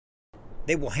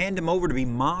They will hand him over to be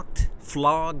mocked,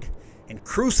 flogged, and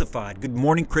crucified. Good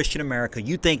morning, Christian America.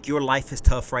 You think your life is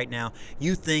tough right now.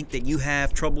 You think that you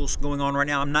have troubles going on right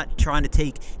now. I'm not trying to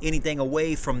take anything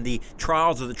away from the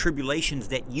trials or the tribulations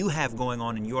that you have going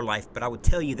on in your life, but I would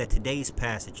tell you that today's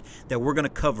passage that we're going to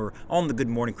cover on the Good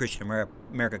Morning Christian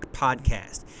America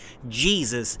podcast,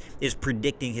 Jesus is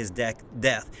predicting his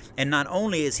death. And not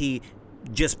only is he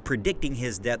just predicting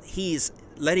his death, he's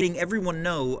letting everyone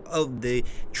know of the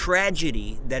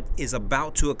tragedy that is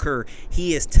about to occur.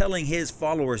 He is telling his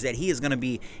followers that he is going to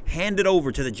be handed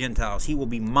over to the Gentiles. He will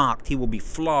be mocked, he will be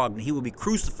flogged, and he will be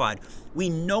crucified. We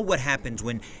know what happens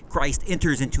when Christ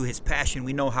enters into his passion.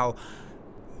 We know how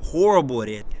horrible it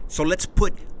is. So let's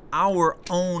put our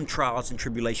own trials and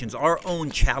tribulations, our own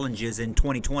challenges in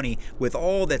 2020 with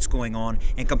all that's going on,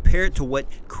 and compare it to what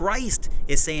Christ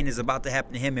is saying is about to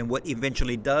happen to him and what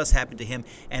eventually does happen to him.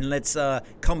 And let's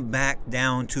come back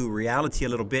down to reality a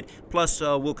little bit. Plus,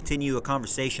 we'll continue a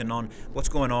conversation on what's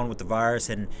going on with the virus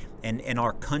and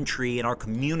our country and our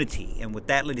community. And with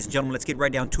that, ladies and gentlemen, let's get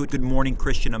right down to it. Good morning,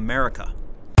 Christian America.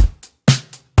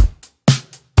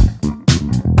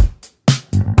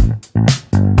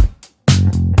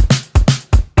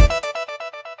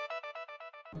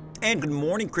 And good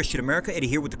morning, Christian America. Eddie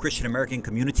here with the Christian American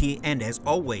community, and as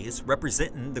always,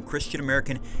 representing the Christian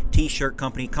American T-shirt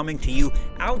company, coming to you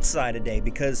outside today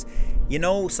because,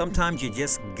 sometimes you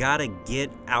just gotta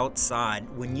get outside.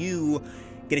 When you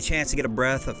get a chance to get a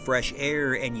breath of fresh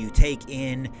air and you take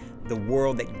in the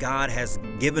world that God has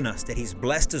given us, that he's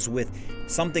blessed us with,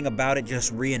 something about it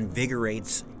just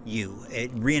reinvigorates you.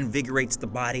 It reinvigorates the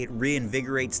body. It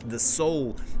reinvigorates the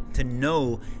soul to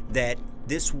know that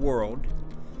this world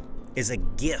is a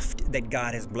gift that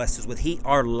God has blessed us with.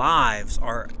 Our lives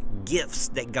are gifts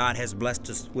that God has blessed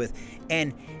us with.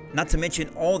 And not to mention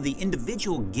all the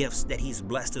individual gifts that he's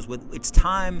blessed us with. It's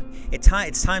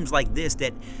times like this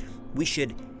that we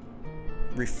should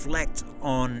reflect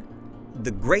on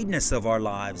the greatness of our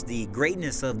lives, the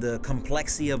greatness of the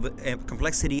complexity of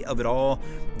it all,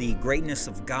 the greatness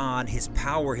of God, his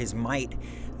power, his might,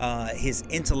 his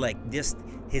intellect, just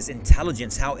his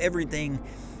intelligence, how everything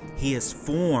he has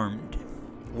formed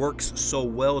works so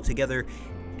well together,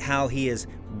 how he has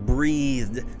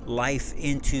breathed life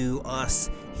into us,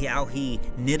 how he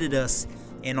knitted us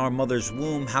in our mother's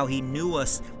womb, how he knew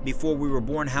us before we were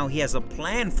born, how he has a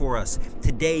plan for us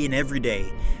today and every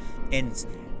day. And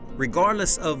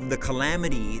regardless of the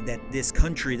calamity that this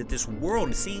country, that this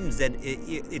world seems that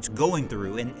it's going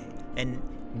through, and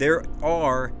there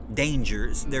are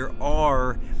dangers, there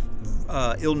are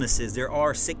illnesses, there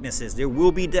are sicknesses, there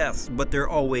will be deaths, but there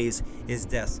always is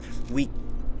death.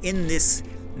 In this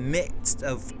midst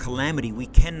of calamity, we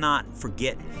cannot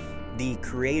forget the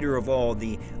creator of all,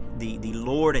 the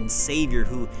Lord and Savior,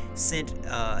 who sent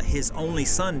his only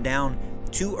son down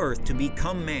to earth to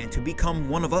become man, to become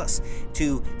one of us,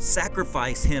 to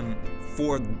sacrifice him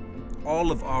for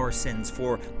all of our sins,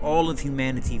 for all of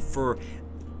humanity, for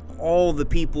all the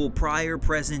people prior,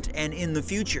 present, and in the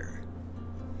future.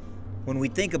 When we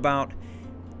think about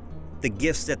the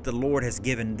gifts that the Lord has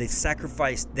given, the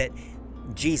sacrifice that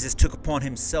Jesus took upon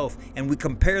himself, and we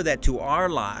compare that to our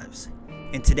lives,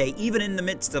 and today, even in the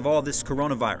midst of all this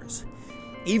coronavirus,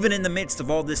 even in the midst of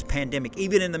all this pandemic,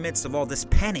 even in the midst of all this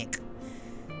panic,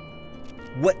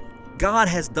 what God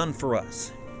has done for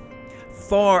us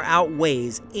far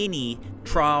outweighs any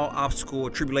trial, obstacle, or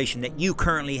tribulation that you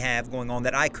currently have going on,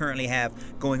 that I currently have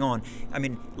going on. I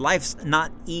mean, life's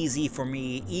not easy for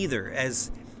me either,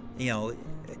 as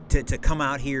to come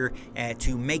out here and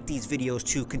to make these videos,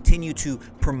 to continue to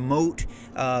promote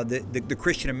the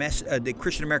Christian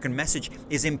American message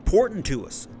is important to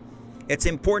us. It's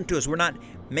important to us. We're not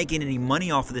making any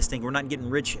money off of this thing. We're not getting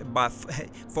rich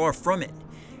far from it.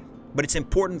 But it's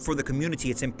important for the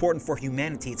community. It's important for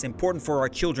humanity. It's important for our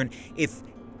children. If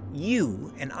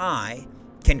you and I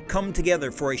can come together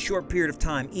for a short period of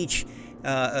time each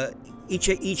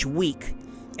week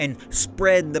and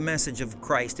spread the message of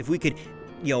Christ, if we could,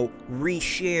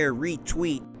 reshare,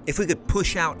 retweet, if we could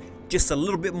push out just a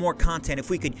little bit more content, if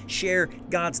we could share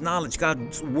God's knowledge,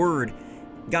 God's word,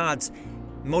 God's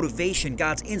motivation,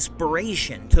 God's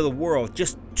inspiration to the world,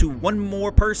 just to one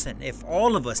more person, if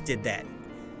all of us did that,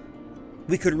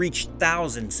 we could reach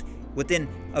thousands. Within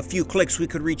a few clicks, we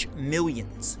could reach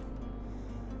millions.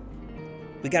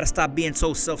 We got to stop being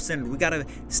so self-centered. We got to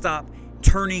stop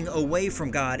turning away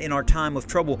from God in our time of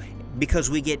trouble because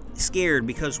we get scared,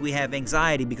 because we have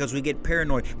anxiety, because we get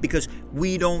paranoid, because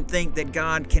we don't think that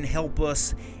God can help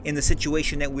us in the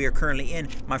situation that we are currently in.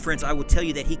 My friends, I will tell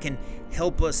you that he can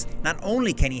help us. Not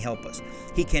only can he help us,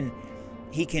 he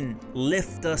can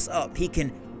lift us up. He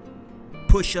can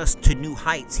push us to new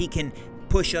heights. He can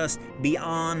push us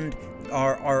beyond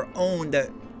our own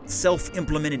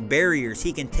self-implemented barriers.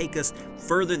 He can take us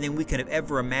further than we could have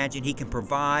ever imagined. He can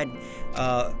provide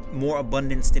more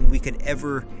abundance than we could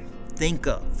ever think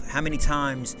of. How many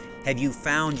times have you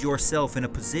found yourself in a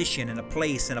position, in a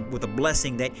place, and with a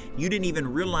blessing that you didn't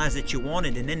even realize that you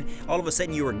wanted, and then all of a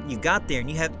sudden you got there, and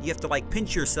you have to like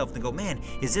pinch yourself and go, man,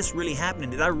 is this really happening?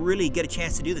 Did I really get a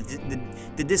chance to do this?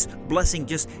 Did this blessing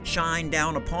just shine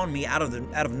down upon me out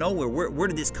of nowhere? Where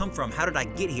did this come from? How did I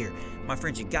get here? My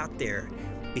friends, you got there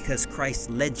because Christ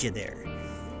led you there.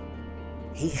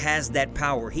 He has that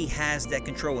power. He has that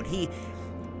control, and He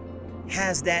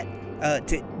has that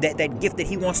that gift that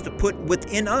He wants to put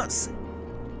within us,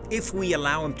 if we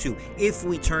allow Him to, if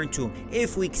we turn to Him,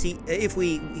 if we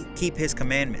keep His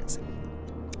commandments.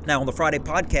 Now, on the Friday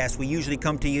podcast, we usually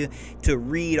come to you to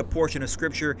read a portion of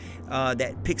Scripture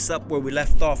that picks up where we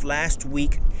left off last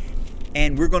week,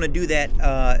 and we're going to do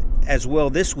that as well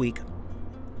this week.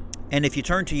 And if you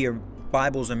turn to your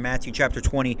Bibles in Matthew chapter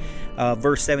 20,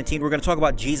 verse 17, we're going to talk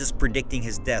about Jesus predicting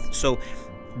His death. So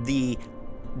the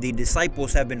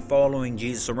disciples have been following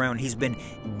Jesus around. He's been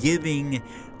giving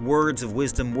words of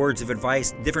wisdom, words of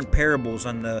advice, different parables.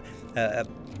 On the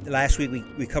last week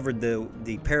we covered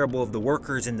the parable of the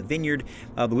workers in the vineyard.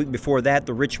 The week before that,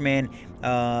 the rich man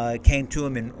came to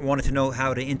Him and wanted to know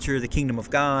how to enter the kingdom of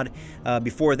God.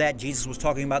 Before that, Jesus was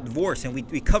talking about divorce, and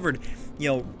we covered,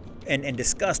 and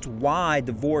discussed why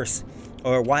divorce,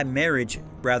 or why marriage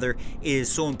rather,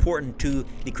 is so important to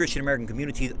the Christian American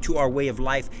community, to our way of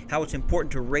life, how it's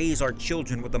important to raise our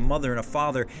children with a mother and a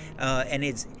father, and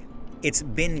it's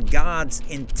been God's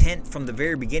intent from the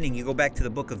very beginning. You go back to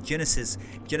the book of Genesis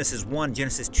 1,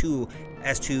 Genesis 2,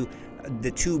 as to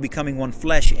the two becoming one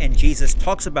flesh, and Jesus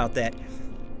talks about that.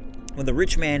 When the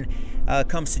rich man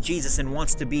comes to Jesus and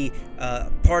wants to be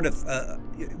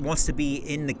wants to be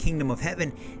in the kingdom of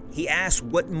heaven, he asks,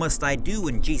 "What must I do?"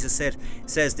 And Jesus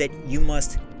says that you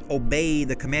must obey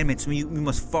the commandments. You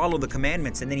must follow the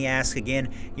commandments. And then he asks again,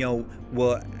 well,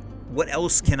 what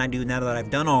else can I do now that I've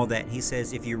done all that? He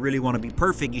says, if you really want to be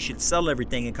perfect, you should sell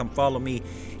everything and come follow me.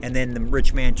 And then the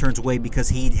rich man turns away because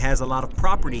he has a lot of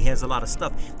property, he has a lot of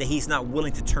stuff that he's not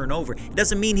willing to turn over. It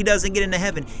doesn't mean he doesn't get into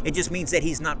heaven. It just means that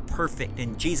he's not perfect.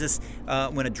 And Jesus,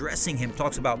 when addressing him,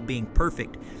 talks about being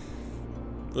perfect.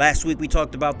 Last week we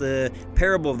talked about the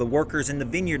parable of the workers in the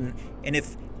vineyard. And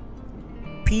if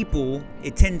people,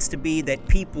 it tends to be that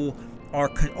people are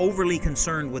overly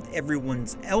concerned with everyone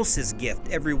else's gift,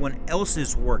 everyone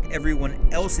else's work, everyone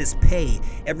else's pay,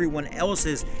 everyone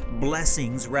else's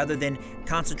blessings, rather than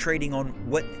concentrating on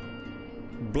what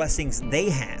blessings they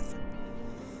have.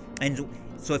 And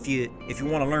so if you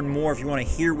want to learn more, if you want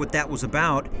to hear what that was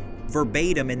about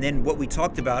verbatim, and then what we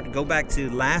talked about, go back to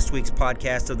last week's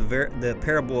podcast of the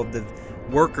parable of the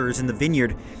workers in the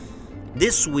vineyard.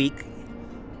 This week,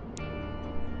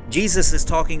 Jesus is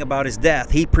talking about his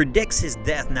death. He predicts his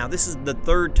death. Now, this is the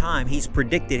third time he's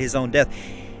predicted his own death.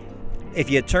 If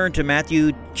you turn to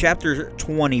Matthew chapter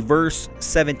 20, verse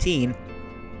 17,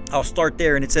 I'll start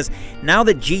there. And it says, "Now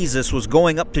that Jesus was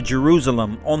going up to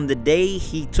Jerusalem, on the day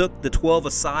he took the 12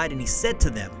 aside, and he said to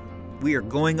them, 'We are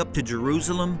going up to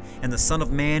Jerusalem, and the Son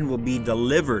of Man will be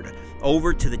delivered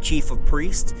over to the chief of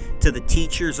priests, to the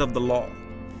teachers of the law.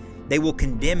 They will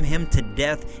condemn him to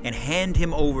death and hand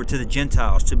him over to the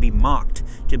Gentiles to be mocked,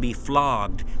 to be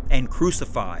flogged, and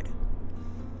crucified.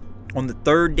 On the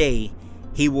third day,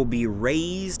 he will be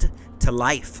raised to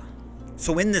life.'"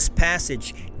 So in this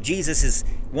passage, Jesus is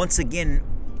once again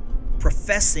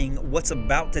professing what's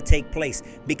about to take place,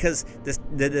 because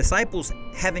the disciples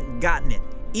haven't gotten it.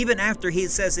 Even after he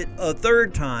says it a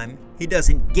third time, he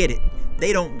doesn't get it.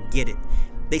 They don't get it.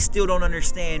 They still don't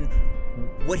understand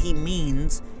what he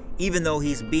means. Even though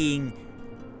he's being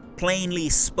plainly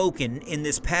spoken in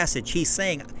this passage, he's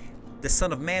saying the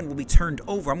Son of Man will be turned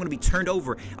over. I'm going to be turned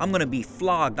over. I'm going to be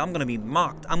flogged. I'm going to be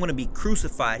mocked. I'm going to be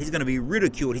crucified. He's going to be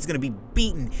ridiculed. He's going to be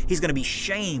beaten. He's going to be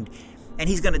shamed. And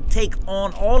he's going to take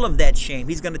on all of that shame.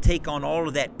 He's going to take on all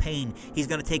of that pain. He's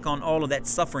going to take on all of that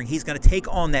suffering. He's going to take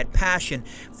on that passion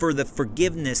for the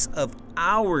forgiveness of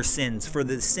our sins, for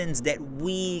the sins that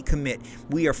we commit.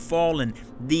 We are fallen.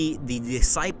 The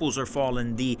disciples are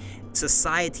fallen. The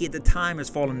society at the time has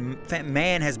fallen.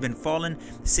 Man has been fallen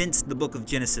since the book of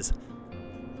Genesis.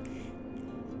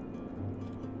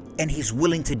 And he's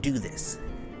willing to do this.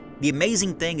 The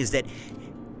amazing thing is that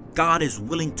God is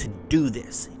willing to do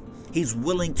this. He's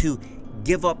willing to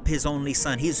give up his only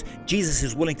son. Jesus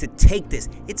is willing to take this.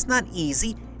 It's not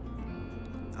easy.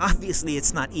 Obviously,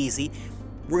 it's not easy.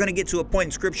 We're going to get to a point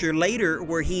in Scripture later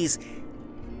where he's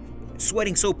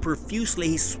sweating so profusely,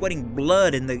 he's sweating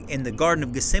blood in the Garden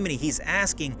of Gethsemane. He's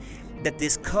asking that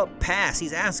this cup pass.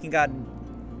 He's asking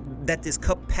God that this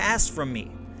cup pass from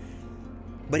me.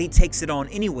 But he takes it on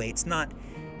anyway. It's not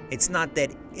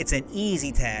that it's an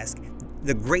easy task.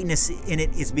 The greatness in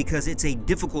it is because it's a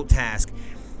difficult task.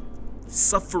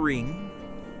 Suffering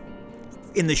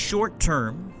in the short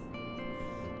term,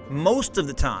 most of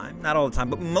the time, not all the time,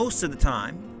 but most of the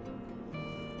time,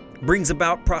 brings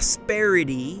about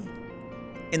prosperity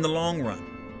in the long run.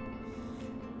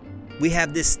 We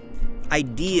have this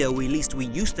idea, at least we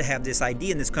used to have this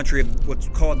idea in this country, of what's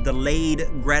called delayed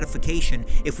gratification.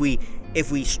 If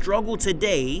we struggle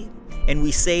today and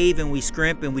we save and we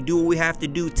scrimp and we do what we have to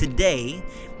do today,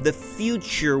 the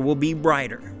future will be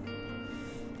brighter.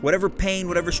 Whatever pain,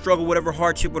 whatever struggle, whatever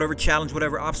hardship, whatever challenge,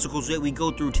 whatever obstacles that we go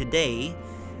through today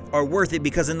are worth it,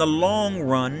 because in the long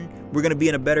run, we're going to be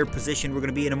in a better position. We're going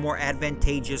to be in a more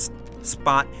advantageous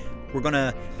spot. We're going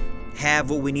to have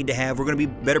what we need to have. We're going to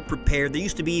be better prepared. There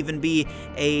used to even be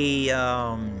a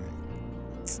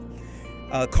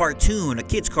cartoon, a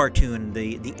kid's cartoon,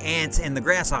 the ants and the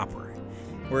grasshopper,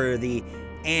 where the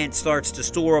ant starts to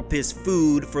store up his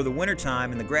food for the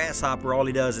wintertime, and the grasshopper, all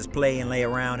he does is play and lay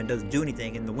around and doesn't do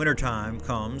anything. And the wintertime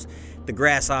comes, the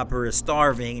grasshopper is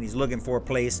starving and he's looking for a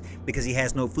place because he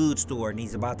has no food stored and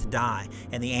he's about to die.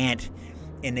 And the ant,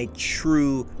 in a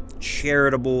true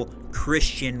charitable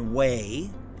Christian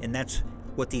way, and that's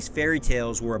what these fairy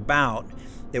tales were about.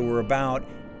 They were about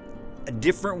a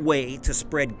different way to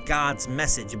spread God's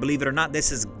message. Believe it or not,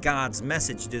 this is God's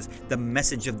message. This the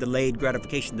message of delayed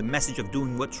gratification, the message of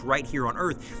doing what's right here on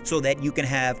earth, so that you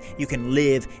can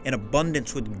live in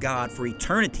abundance with God for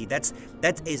eternity. That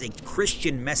is a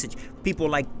Christian message. People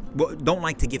don't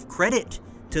like to give credit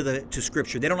to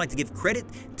Scripture. They don't like to give credit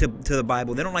to the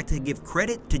Bible. They don't like to give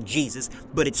credit to Jesus,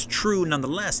 but it's true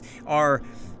nonetheless. Our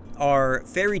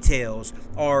fairy tales,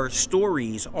 our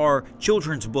stories, our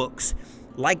children's books,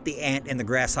 like the ant and the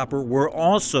grasshopper, were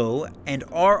also and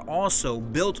are also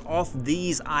built off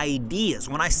these ideas.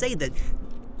 When I say that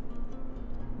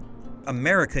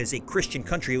America is a Christian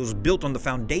country, it was built on the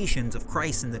foundations of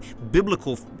Christ and the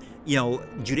biblical,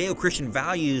 Judeo-Christian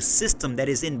values system that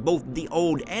is in both the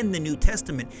Old and the New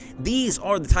Testament. These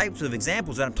are the types of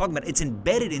examples that I'm talking about. It's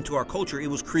embedded into our culture. It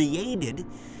was created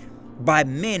by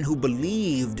men who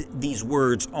believed these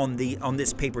words on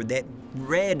this paper, that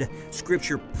read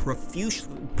Scripture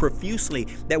profusely,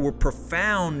 that were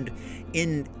profound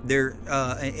in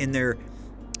their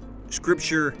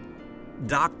Scripture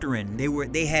doctrine.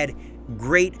 They had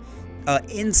great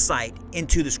insight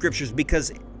into the Scriptures,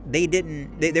 because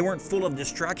they weren't full of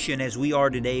distraction as we are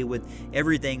today with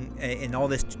everything and all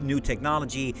this new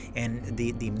technology and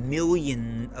the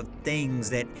million of things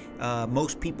that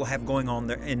most people have going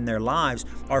on in their lives.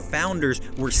 Our founders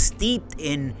were steeped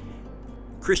in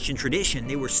Christian tradition.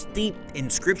 They were steeped in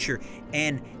Scripture.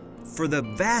 And for the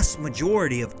vast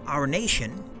majority of our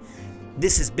nation,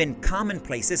 this has been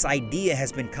commonplace. This idea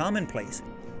has been commonplace.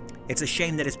 It's a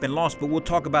shame that it's been lost, but we'll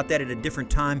talk about that at a different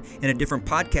time in a different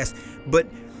podcast. But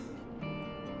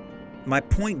my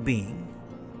point being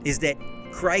is that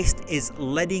Christ is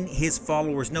letting his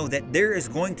followers know that there is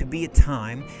going to be a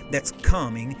time that's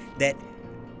coming that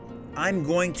I'm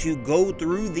going to go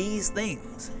through these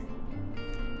things.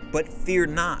 But fear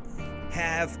not.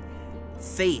 Have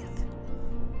faith.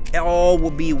 All will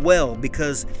be well,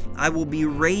 because I will be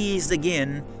raised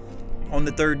again on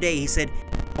the third day. He said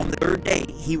on the third day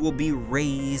he will be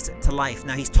raised to life.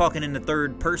 Now he's talking in the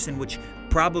third person, which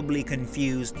probably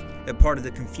confused a part of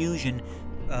the confusion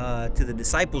to the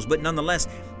disciples. But nonetheless,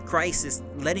 Christ is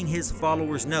letting his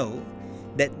followers know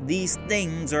that these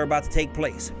things are about to take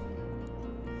place.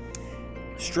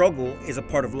 Struggle is a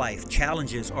part of life.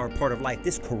 Challenges are a part of life.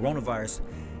 This coronavirus,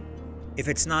 if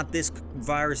it's not this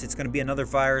virus, it's going to be another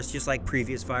virus, just like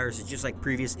previous viruses, just like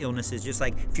previous illnesses, just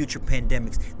like future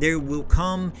pandemics. They will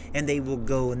come and they will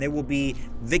go, and there will be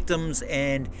victims,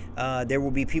 and there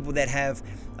will be people that have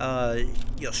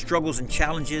struggles and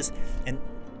challenges, and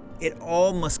it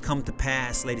all must come to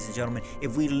pass, ladies and gentlemen.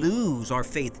 If we lose our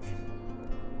faith,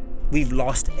 we've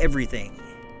lost everything.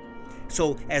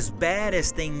 So as bad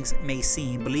as things may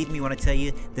seem, believe me when I tell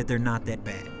you that they're not that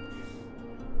bad.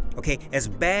 Okay, as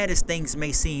bad as things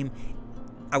may seem,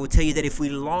 I would tell you that if we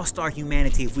lost our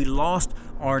humanity, if we lost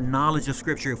our knowledge of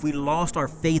Scripture, if we lost our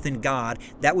faith in God,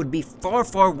 that would be far,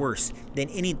 far worse than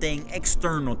anything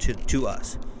external to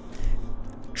us.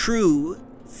 True,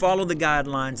 follow the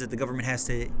guidelines that the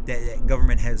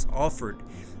government has offered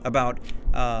about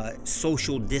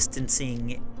social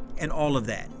distancing and all of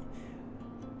that.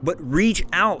 But reach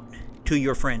out to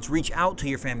your friends. Reach out to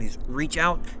your families. Reach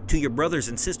out to your brothers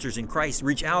and sisters in Christ.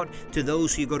 Reach out to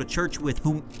those who you go to church with,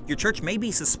 whom your church may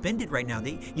be suspended right now.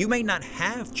 You may not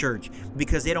have church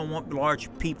because they don't want large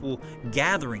people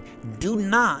gathering. Do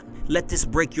not let this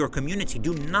break your community.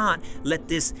 Do not let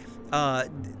this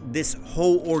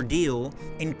whole ordeal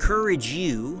encourage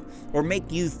you or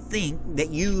make you think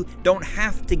that you don't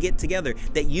have to get together,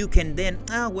 that you can then,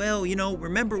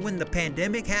 remember when the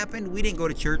pandemic happened? We didn't go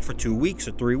to church for 2 weeks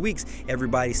or 3 weeks.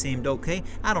 Everybody seemed okay.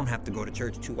 I don't have to go to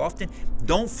church too often.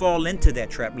 Don't fall into that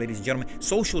trap, ladies and gentlemen.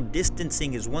 Social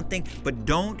distancing is one thing, but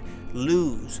don't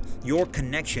lose your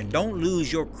connection. Don't lose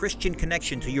your Christian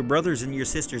connection to your brothers and your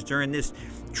sisters during this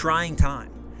trying time.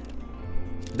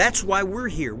 That's why we're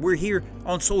here. We're here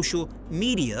on social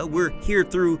media. We're here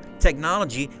through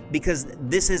technology because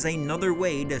this is another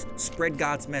way to spread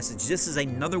God's message. This is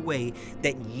another way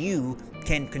that you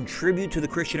can contribute to the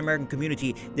Christian American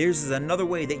community. This is another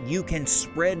way that you can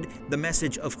spread the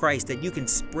message of Christ, that you can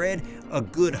spread a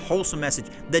good, wholesome message.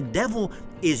 The devil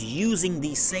is using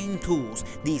these same tools,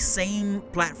 the same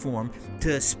platform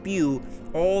to spew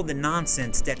all the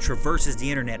nonsense that traverses the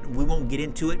internet. We won't get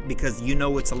into it because you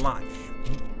know it's a lot.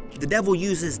 The devil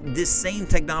uses this same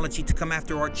technology to come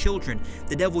after our children.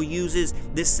 The devil uses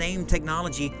this same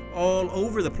technology all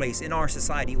over the place in our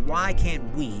society. Why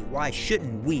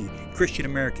shouldn't we, Christian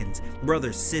Americans,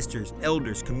 brothers, sisters,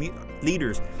 elders,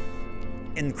 leaders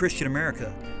in Christian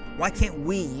America, why can't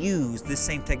we use this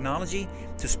same technology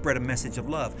to spread a message of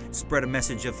love, spread a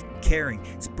message of caring,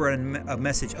 spread a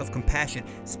message of compassion,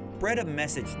 spread a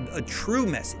message, a true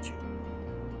message,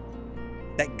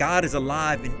 that God is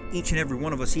alive in each and every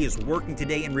one of us. He is working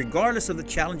today, and regardless of the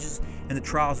challenges and the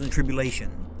trials and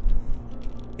tribulation,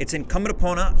 it's incumbent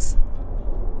upon us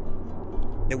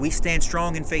that we stand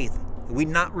strong in faith, that we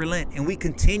not relent, and we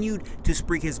continue to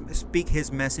speak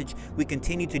his message. We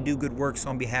continue to do good works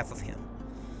on behalf of him.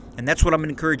 And that's what I'm going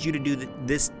to encourage you to do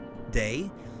this day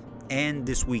and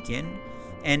this weekend,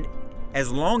 and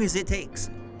as long as it takes.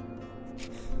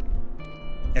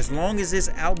 As long as this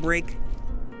outbreak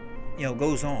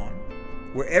goes on,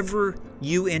 wherever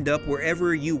you end up,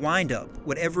 wherever you wind up,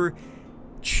 whatever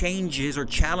changes or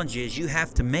challenges you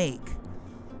have to make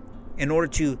in order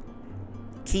to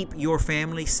keep your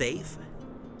family safe,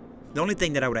 the only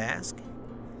thing that I would ask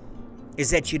is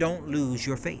that you don't lose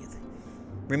your faith.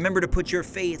 Remember to put your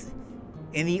faith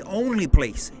in the only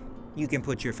place you can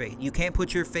put your faith. You can't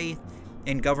put your faith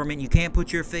in government. You can't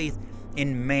put your faith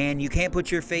in man. You can't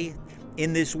put your faith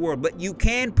in this world, but you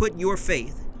can put your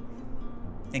faith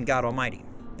in God Almighty.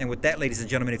 And with that, ladies and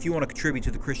gentlemen, if you want to contribute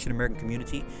to the Christian American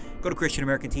community, go to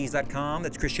ChristianAmericanTees.com.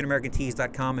 That's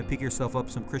ChristianAmericanTees.com, and pick yourself up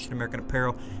some Christian American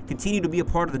apparel. Continue to be a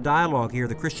part of the dialogue here,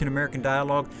 the Christian American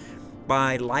dialogue,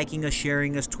 by liking us,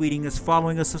 sharing us, tweeting us,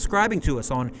 following us, subscribing to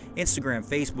us on Instagram,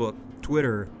 Facebook,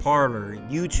 Twitter, Parler,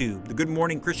 YouTube, the Good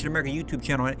Morning Christian American YouTube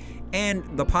channel,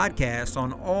 and the podcast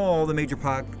on all the major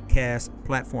podcast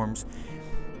platforms.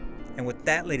 And with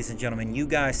that, ladies and gentlemen, you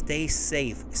guys stay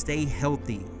safe, stay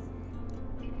healthy.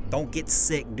 Don't get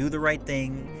sick, do the right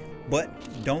thing, but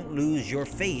don't lose your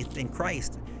faith in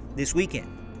Christ this weekend.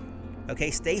 Okay,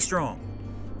 stay strong.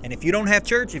 And if you don't have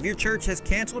church, if your church has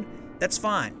canceled, that's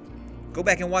fine. Go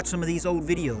back and watch some of these old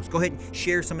videos. Go ahead and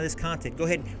share some of this content. Go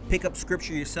ahead and pick up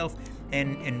scripture yourself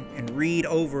and read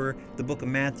over the book of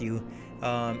Matthew.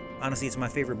 Honestly, it's my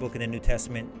favorite book in the New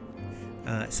Testament.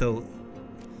 So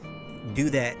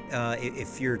do that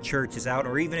if your church is out,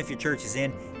 or even if your church is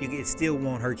in, it still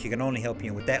won't hurt you. It can only help you.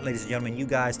 And with that, ladies and gentlemen, you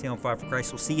guys stay on fire for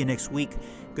Christ. We'll see you next week.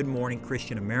 Good morning,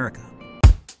 Christian America.